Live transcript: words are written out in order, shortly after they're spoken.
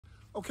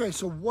Okay,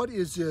 so what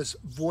is this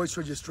voice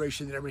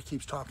registration that everybody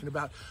keeps talking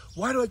about?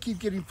 Why do I keep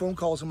getting phone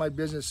calls in my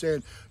business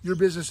saying, your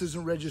business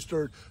isn't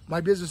registered,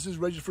 my business is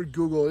registered for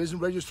Google, it isn't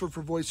registered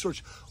for voice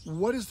search?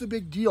 What is the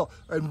big deal?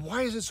 And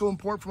why is it so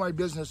important for my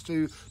business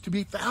to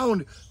be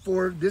found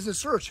for business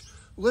search?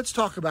 Let's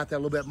talk about that a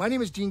little bit. My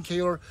name is Dean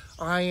Koehler.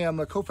 I am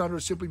a co-founder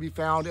of Simply Be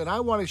Found, and I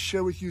want to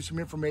share with you some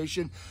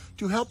information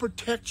to help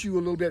protect you a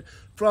little bit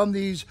from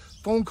these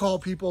phone call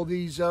people,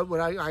 these,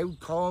 what I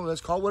call them, let's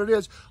call it what it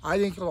is. I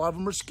think a lot of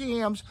them are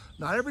scams.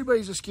 Not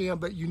everybody's a scam,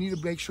 but you need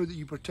to make sure that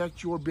you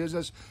protect your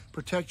business,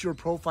 protect your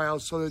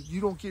profiles so that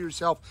you don't get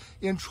yourself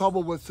in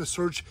trouble with the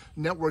search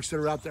networks that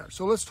are out there.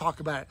 So let's talk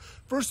about it.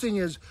 First thing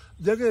is,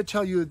 they're going to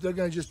tell you they're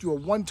going to just do a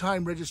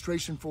one-time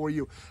registration for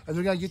you, and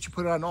they're going to get you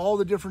put on all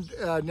the different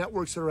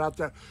networks that are out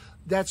there.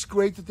 That's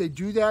great that they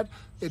do that.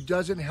 It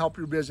doesn't help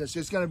your business.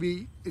 It's going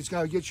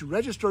to get you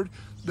registered,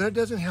 but it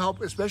doesn't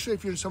help, especially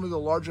if you're in some of the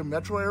larger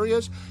metro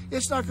areas.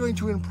 It's not going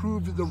to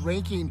improve the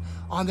ranking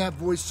on that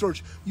voice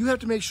search. You have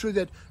to make sure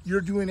that you're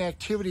doing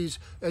activities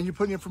and you're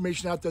putting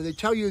information out there. They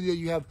tell you that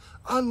you have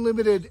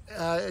unlimited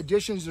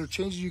additions or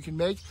changes you can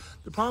make.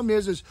 The problem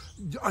is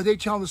are they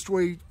telling the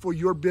story for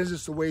your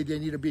business the way they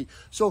need to be?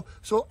 So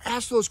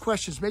ask those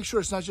questions. Make sure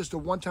it's not just a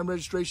one-time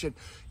registration.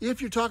 If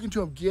you're talking to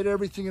them, get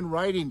everything in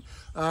writing.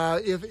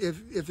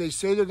 If they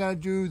say they're going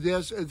to do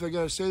this, if they're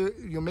going to say,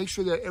 make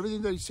sure that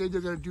everything they say they're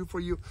going to do for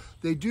you,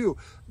 they do.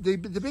 The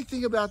big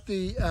thing about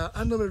the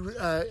unlimited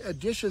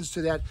additions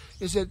to that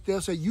is that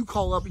they'll say, you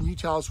call up and you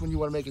tell us when you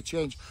want to make a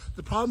change.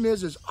 The problem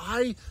is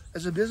I,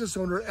 as a business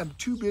owner, am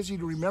too busy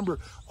to remember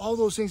all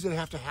those things that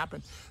have to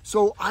happen.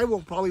 So I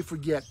will probably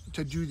forget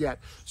to do that.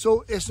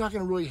 So it's not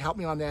going to really help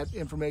me on that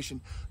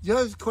information. The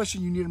other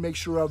question you need to make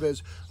sure of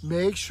is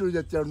make sure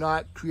that they're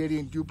not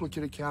creating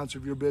duplicate accounts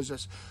of your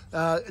business.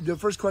 The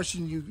first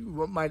question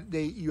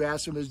you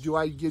ask them is, do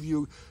I give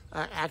you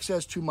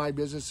access to my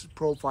business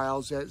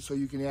profiles so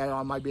you can add it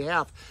on my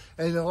behalf?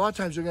 And a lot of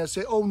times they're going to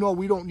say, oh no,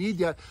 we don't need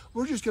that.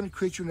 We're just going to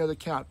create you another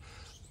account.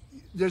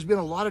 There's been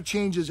a lot of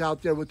changes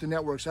out there with the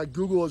networks.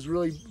 Google has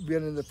really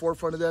been in the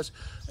forefront of this,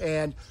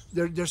 and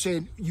they're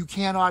saying you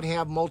cannot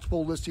have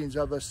multiple listings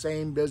of a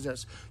same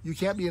business. You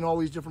can't be in all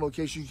these different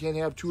locations. You can't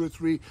have 2 or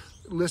 3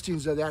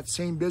 listings of that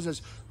same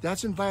business.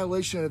 That's in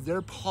violation of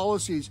their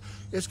policies.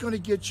 It's going to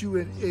get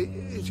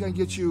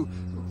you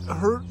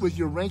hurt with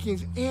your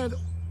rankings and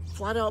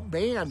flat out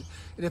banned.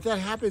 And if that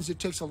happens, it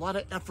takes a lot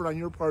of effort on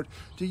your part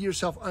to get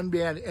yourself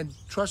unbanned. And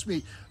trust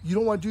me, you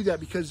don't want to do that,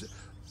 because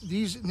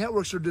these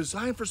networks are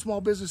designed for small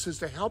businesses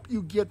to help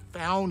you get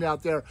found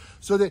out there,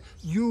 so that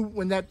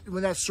when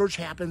that search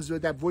happens,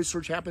 when that voice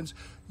search happens,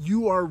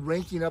 you are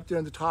ranking up there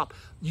in the top.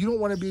 You don't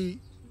want to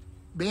be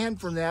banned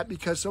from that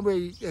because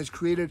somebody has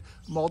created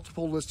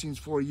multiple listings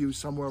for you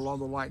somewhere along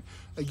the line.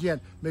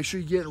 Again, make sure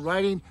you get it in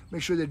writing,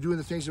 make sure they're doing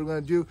the things they're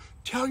going to do.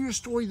 Tell your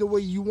story the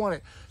way you want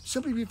it.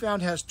 Simply Be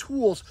Found has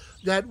tools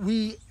that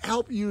we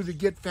help you to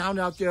get found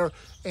out there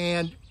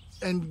and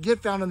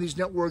get found on these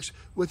networks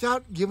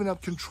without giving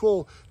up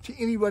control to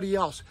anybody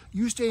else.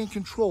 You stay in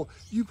control.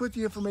 You put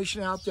the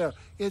information out there.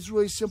 It's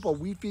really simple.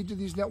 We feed to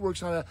these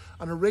networks on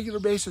a regular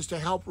basis to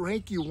help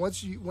rank you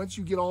once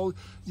you get all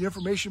the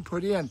information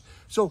put in.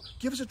 So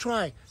give us a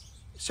try.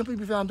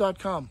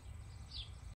 SimplyBeFound.com.